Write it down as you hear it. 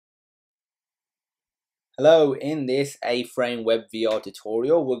Hello, in this A-frame WebVR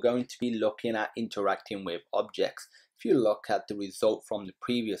tutorial, we're going to be looking at interacting with objects. If you look at the result from the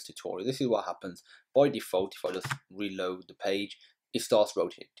previous tutorial, this is what happens. By default, if I just reload the page, it starts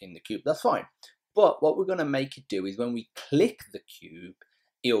rotating the cube. That's fine. But what we're going to make it do is when we click the cube,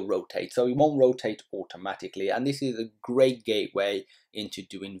 it'll rotate. So it won't rotate automatically. And this is a great gateway into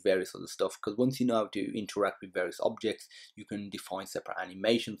doing various other stuff, because once you know how to interact with various objects, you can define separate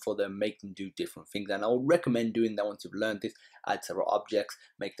animations for them, make them do different things. And I would recommend doing that once you've learned this. Add several objects,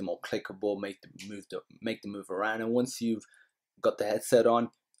 make them more clickable, make them move around. And once you've got the headset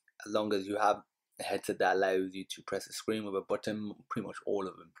on, as long as you have a headset that allows you to press a screen with a button, pretty much all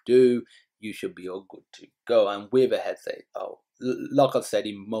of them do, you should be all good to go. And with a headset, like I've said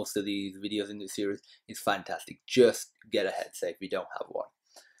in most of these videos in this series, it's fantastic. Just get a headset if you don't have one.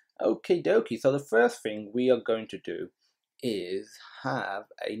 Okie dokie, so the first thing we are going to do is have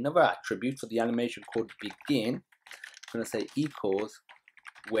another attribute for the animation called begin. I'm going to say equals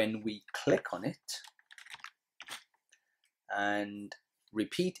when we click on it, and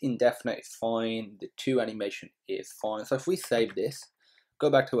repeat indefinite is fine, the to animation is fine. So if we save this,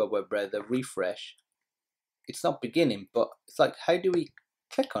 go back to our web browser, refresh, it's not beginning, but it's like, how do we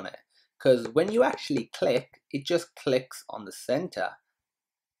click on it? Because when you actually click, it just clicks on the center,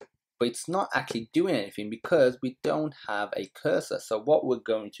 but it's not actually doing anything because we don't have a cursor. So what we're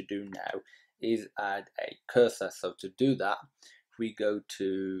going to do now is add a cursor. So to do that, we go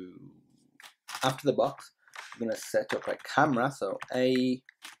to, after the box, I'm going to set up a camera. So a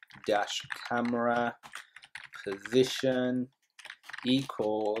dash camera position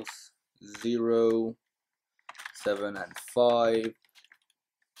equals 0, 7 and 5.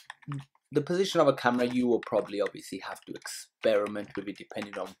 The position of a camera, you will probably obviously have to experiment with it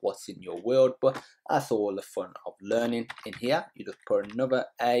depending on what's in your world, but that's all the fun of learning. In here, you just put another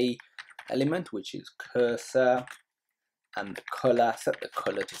A element, which is cursor, and the color, set the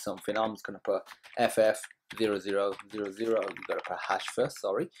color to something. I'm just going to put FF0000, you've got to put hash first,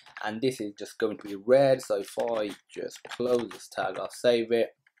 sorry, and this is just going to be red. So if I just close this tag, I'll save it,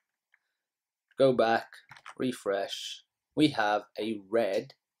 go back, refresh, we have a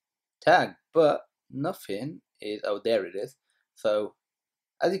red tag, but nothing is, oh, there it is. So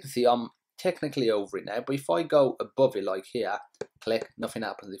as you can see, I'm technically over it now, but if I go above it, like here, click, nothing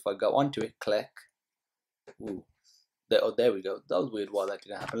happens. If I go onto it, click, ooh, there we go. That was weird why that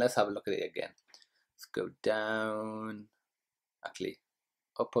didn't happen. Let's have a look at it again. Let's go down, actually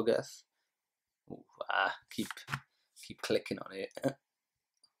up, I guess. Ooh, keep clicking on it.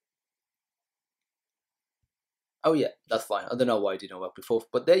 Oh yeah, that's fine. I don't know why it didn't work before,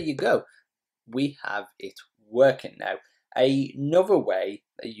 but there you go. We have it working now. Another way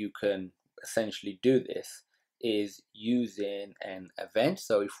that you can essentially do this is using an event.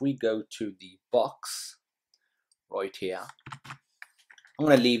 So if we go to the box right here, I'm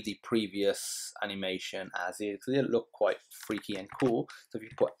going to leave the previous animation as is because it'll look quite freaky and cool. So if you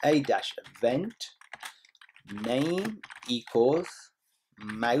put a dash event name equals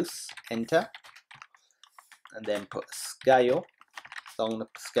mouse, enter, and then put a scale. So I'm going to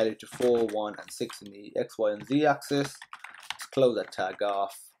scale it to 4, 1 and 6 in the X, Y and Z axis. Let's close that tag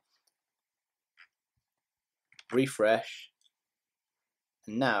off, refresh,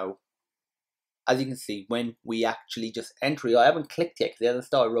 and now as you can see, when we actually just enter it, I haven't clicked yet because it hasn't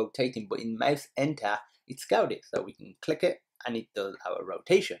started rotating, but in mouse enter it scaled it, so we can click it and it does our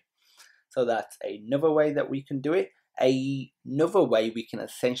rotation. So that's another way that we can do it. Another way we can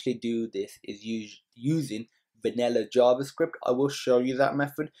essentially do this is using vanilla JavaScript. I will show you that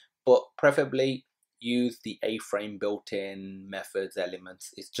method, but preferably use the A-frame built-in methods,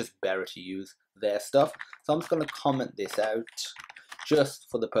 elements. It's just better to use their stuff. So I'm just going to comment this out just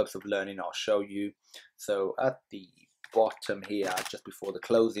for the purpose of learning. I'll show you. So at the bottom here, just before the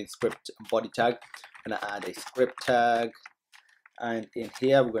closing script body tag, I'm going to add a script tag, and in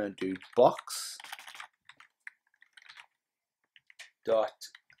here we're going to do box dot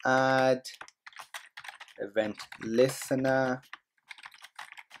add event listener,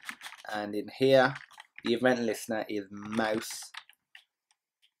 and in here the event listener is mouse,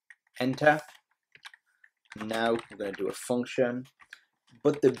 enter. Now we're going to do a function,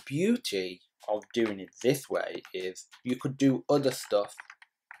 but the beauty of doing it this way is you could do other stuff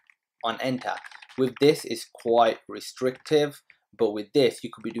on enter. With this it's quite restrictive, but with this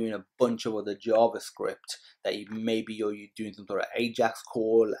you could be doing a bunch of other JavaScript that maybe you're doing some sort of Ajax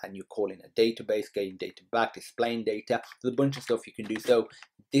call and you're calling a database, getting data back, displaying data. There's a bunch of stuff you can do. So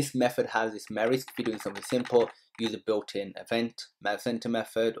this method has its merits. If you're doing something simple, use a built-in event mouse enter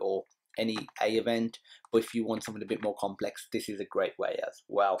method or any A event, but if you want something a bit more complex, this is a great way as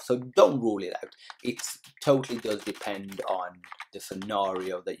well. So don't rule it out. It totally does depend on the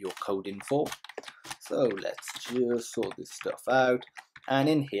scenario that you're coding for. So let's just sort this stuff out. And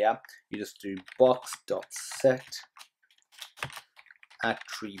in here, you just do box.set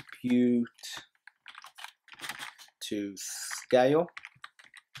attribute to scale.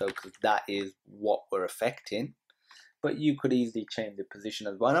 So because that is what we're affecting. But you could easily change the position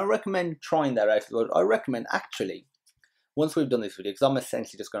as well. And I recommend trying that out as well. I recommend actually, once we've done this video, because I'm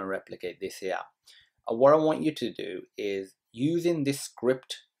essentially just going to replicate this here. What I want you to do is, using this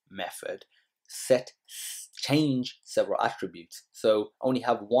script method, change several attributes. So only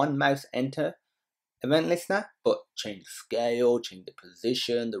have one mouse enter event listener, but change the scale, change the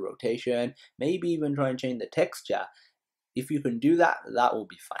position, the rotation, maybe even try and change the texture. If you can do that, that will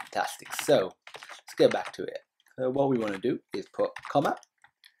be fantastic. So let's get back to it. So what we want to do is put comma,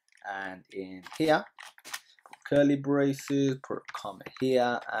 and in here, put curly braces, put a comma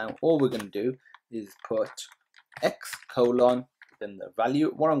here, and all we're going to do is put x colon, then the value.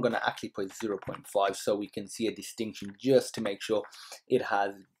 What I'm going to actually put is 0.5 so we can see a distinction, just to make sure it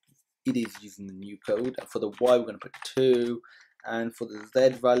is using the new code. And for the y, we're going to put 2, and for the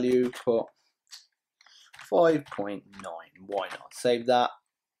z value, put 5.9. Why not? Save that.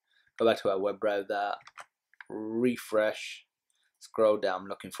 Go back to our web browser. Refresh, scroll down. I'm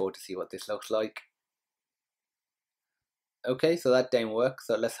looking forward to see what this looks like. Okay, so that didn't work.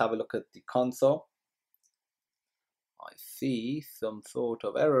 So let's have a look at the console. I see some sort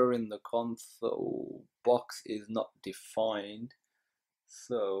of error in the console. Box is not defined.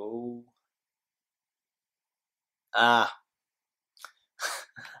 So I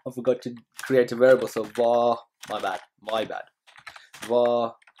forgot to create a variable. So var, my bad,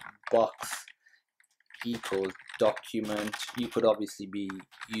 var box equals document. You could obviously be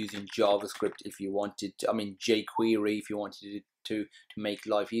using JavaScript if you wanted to, jQuery if you wanted to make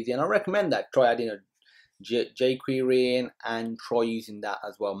life easier. And I recommend that. Try adding a jQuery in, and try using that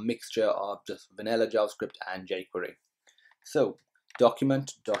as well. Mixture of just vanilla JavaScript and jQuery. So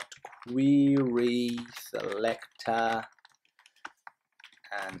document.query selector,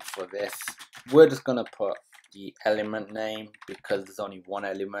 and for this we're just gonna put the element name because there's only one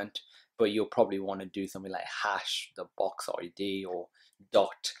element, but you'll probably want to do something like hash the box ID or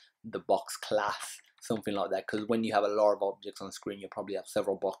dot the box class, something like that, because when you have a lot of objects on the screen, you'll probably have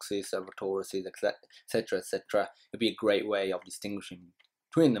several boxes, several toruses, etc, etc. It'd be a great way of distinguishing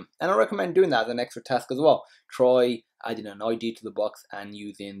between them, and I recommend doing that as an extra task as well. Try adding an ID to the box and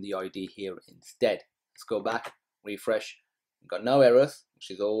using the ID here instead. Let's go back, refresh. We've got no errors,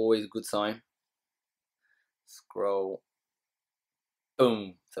 which is always a good sign. Scroll,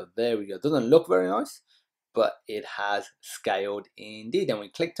 boom. So there we go. Doesn't look very nice, but it has scaled indeed. And we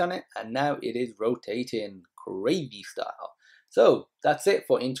clicked on it, and now it is rotating crazy style. So that's it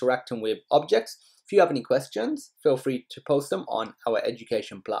for interacting with objects. If you have any questions, feel free to post them on our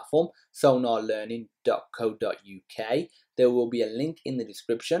education platform, sonarlearning.co.uk. There will be a link in the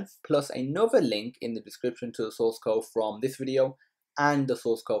description, plus another link in the description to the source code from this video and the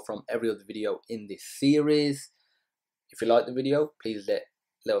source code from every other video in this series. If you like the video, please let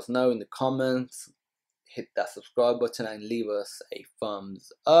us know in the comments. Hit that subscribe button and leave us a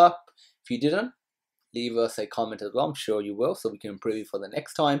thumbs up. If you didn't, leave us a comment as well. I'm sure you will, so we can improve for the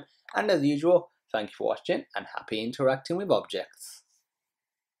next time. And as usual, thank you for watching, and happy interacting with objects.